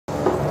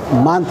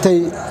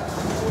maantay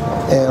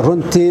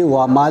runtii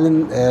waa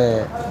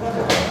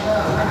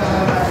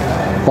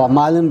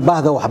maalin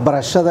bahda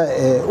waxbarashada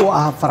u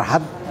ah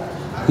farxad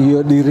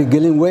iyo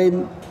dhiirigelin weyn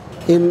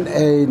in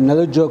ay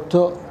nala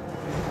joogto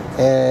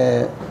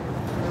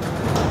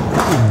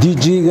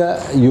DG-ga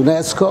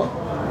UNESCO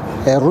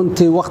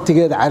runtii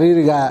waqtigeeda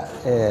cariiriga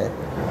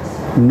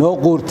noo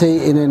quurtay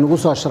inay nagu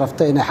soo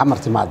sharaftay inay xamar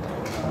timaado.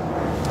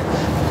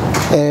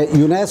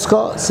 UNESCO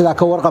sida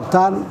ka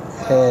warqabtaan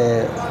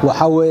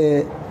waxa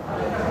weeye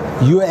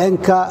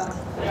UN-ka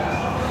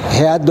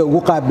hay'adda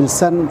ugu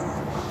qaabilsan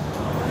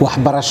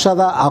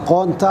waxbarashada,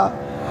 aqoonta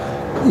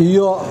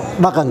iyo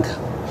dhaqanka.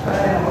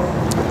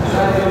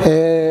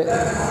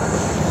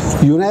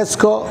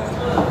 UNESCO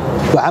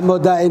waxa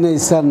moodaa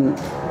inaysan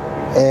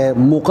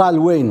muuqaal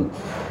weyn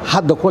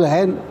hadda ku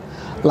lahayn,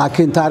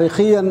 laakiin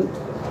taariikhiyan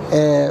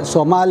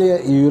Soomaaliya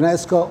iyo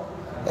UNESCO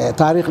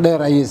taariikh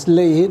dheer ayay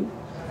isleeyihiin.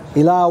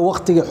 ilaa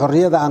waqtigii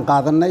xorriyada aan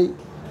qaadanay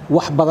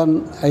wax badan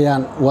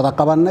ayaan wada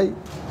qabanay.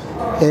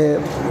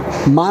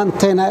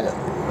 maantana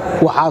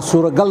waxaa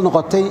suuragal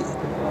noqotay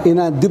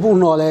inaan dib u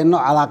nooleeyno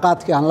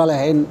calaaqaadkii aan la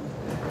lahayn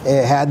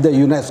hay'adda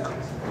UNESCO.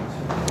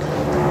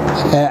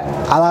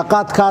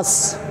 calaaqaadkaas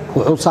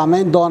wuxuu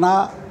saameyn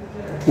doonaa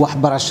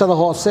waxbarashada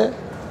hoose,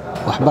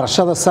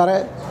 waxbarashada sare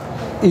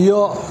iyo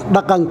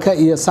dhaqanka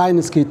iyo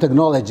sayniska iyo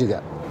technology-ga.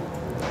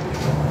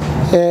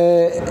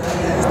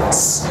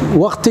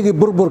 waqtigii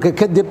burburka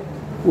kadib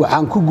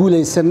waxaan ku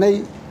guulaysanay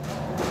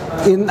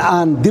in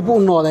aan dib u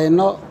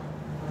nooleyno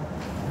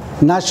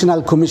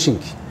National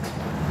Commission-ki.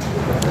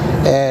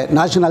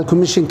 National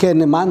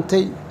Commission-keena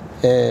maantay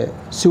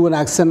si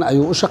wanaagsan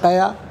ayuu u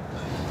shaqeeyaa.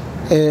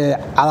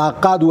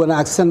 calaaqaad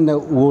wanaagsanna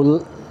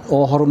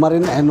oo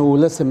horumarin uu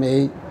la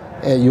sameeyey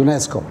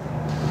UNESCO.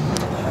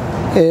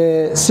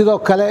 sidoo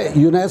kale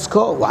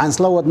UNESCO waxaan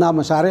isla wadnaa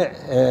mashaariic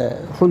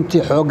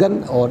runtii xoogan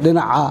oo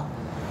dhinaca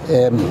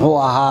muxuu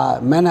ahaa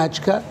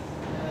manhajka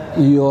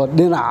iyo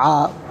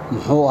dhinaca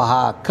muxuu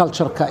ahaa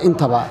culture-ka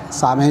intaba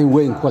saameyn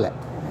weyn ku leh.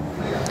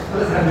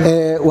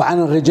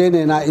 waxaan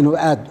rajaynaynaa inuu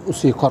aad u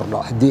sii kordho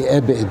haddii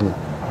eebbe idmo.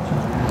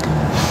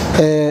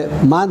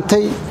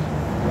 maantay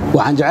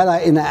waxaan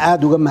jecelahay inaan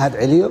aad uga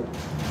mahadceliyo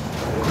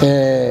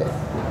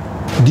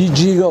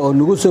DG-ga oo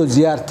nagu soo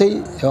ziyaartay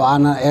oo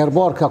aanan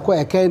airport-ka ku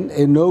ekayn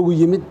ee noogu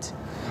yimid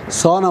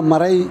soona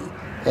maray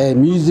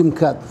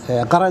museum-ka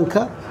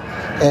qaranka.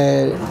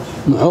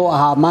 muxuu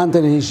ahaa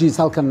maantana heshiis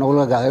halkan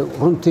nogula galay.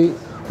 runtii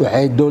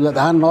waxay dowlad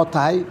ahaan noo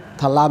tahay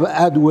tallaabo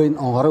aad u weyn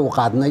oo horey u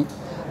qaadnay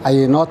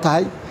ayay noo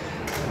tahay.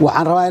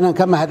 waxaan rabaa inaan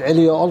ka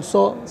mahadceliyo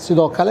also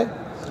sidoo kale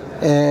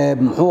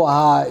muxuu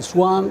ahaa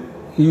Swan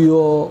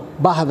iyo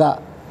bahda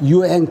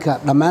UN-ka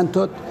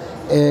dhammaantood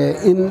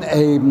in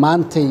ay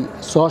maantay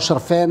soo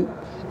sharfeen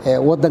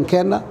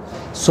waddankeenna,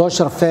 soo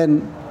sharfeen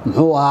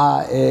muxuu ahaa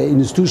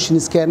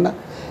institutionskeenna,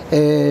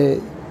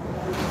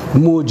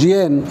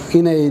 muujiyeen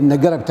inay na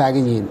garab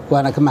taagan yihiin.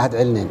 waana ka mahad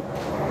celinayn.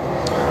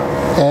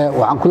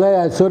 waxaan ku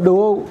leeyahay soo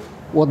dhawow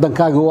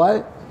waddankaaga waaye.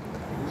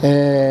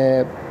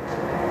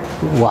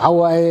 waxa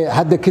waaye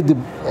hadda kadib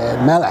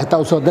meel xitaa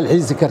u soo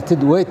dalxiisi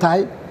kartid way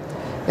tahay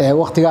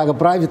waqtigaaga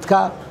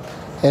private-ka.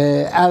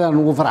 aadaan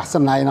ugu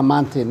faraxsannahay ina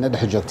maanta na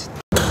dhex joogtid.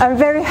 I'm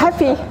very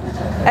happy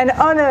and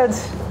honored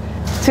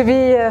to be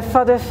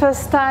for the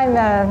first time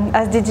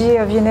as DG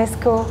of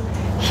UNESCO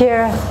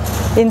here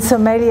in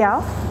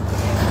Somalia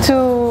to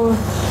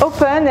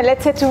open and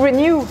let's say to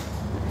renew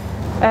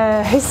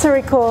a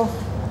historical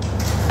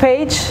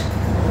page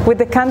with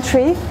the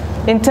country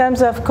in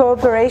terms of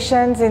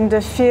cooperations in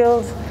the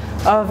field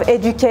of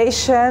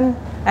education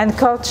and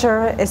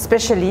culture,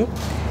 especially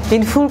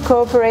in full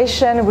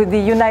cooperation with the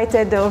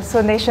United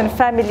Nation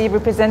family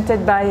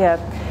represented by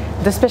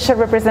the special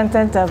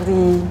representative of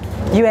the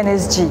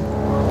UNSG.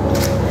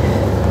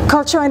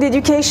 Culture and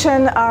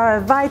education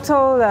are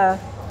vital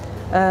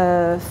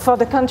for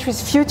the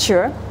country's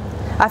future.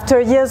 After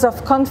years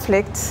of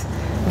conflict,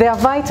 they are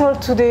vital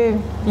to the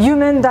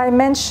human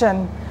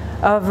dimension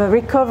of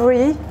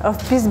recovery, of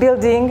peace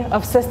building,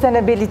 of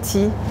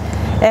sustainability.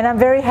 And I'm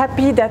very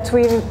happy that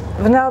we've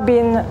now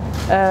been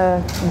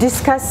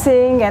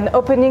discussing and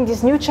opening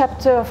this new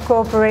chapter of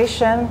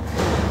cooperation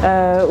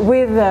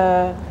with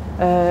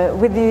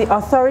the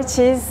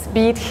authorities,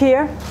 be it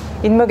here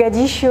in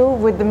Mogadishu,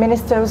 with the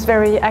minister who's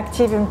very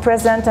active and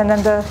present and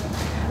under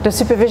the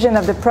supervision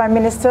of the Prime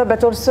Minister,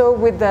 but also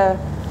with the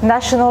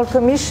National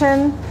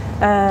Commission,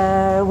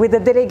 with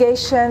the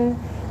delegation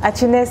at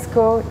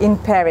UNESCO in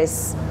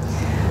Paris.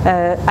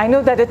 I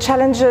know that the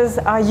challenges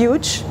are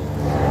huge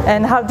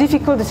and how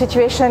difficult the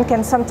situation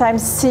can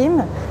sometimes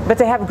seem,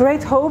 but I have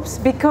great hopes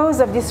because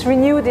of this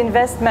renewed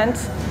investment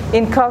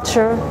in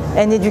culture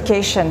and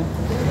education.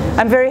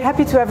 I'm very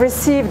happy to have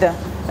received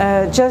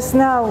just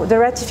now the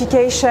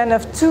ratification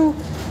of two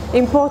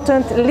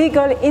important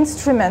legal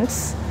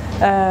instruments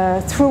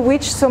through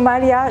which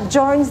Somalia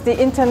joins the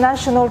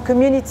international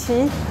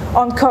community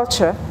on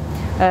culture,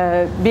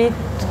 be it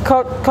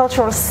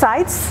cultural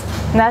sites,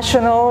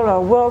 national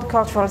or world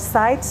cultural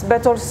sites,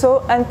 but also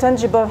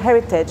intangible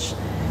heritage,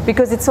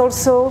 because it's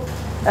also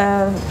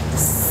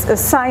a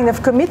sign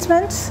of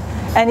commitment,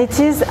 and it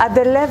is at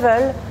the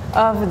level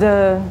of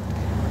the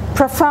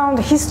profound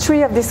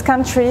history of this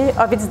country,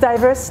 of its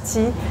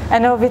diversity,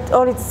 and of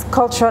all its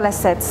cultural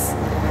assets.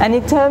 And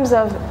in terms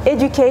of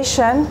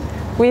education,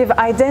 we've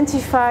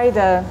identified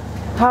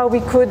how we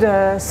could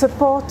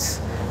support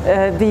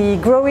the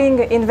growing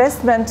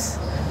investment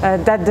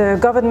that the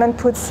government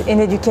puts in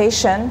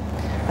education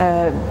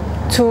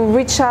to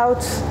reach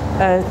out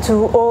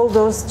to all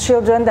those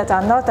children that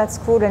are not at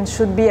school and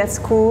should be at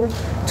school,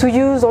 to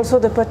use also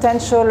the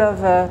potential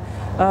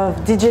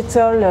of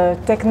digital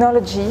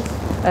technology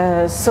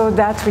so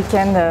that we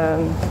can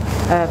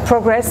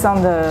progress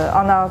on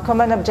our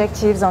common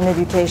objectives on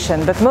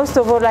education. But most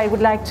of all, I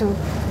would like to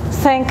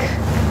thank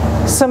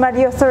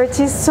Somali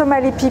authorities,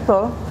 Somali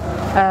people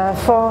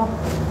for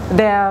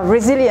their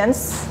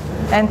resilience,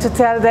 and to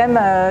tell them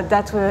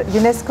that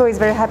UNESCO is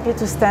very happy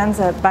to stand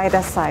by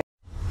their side.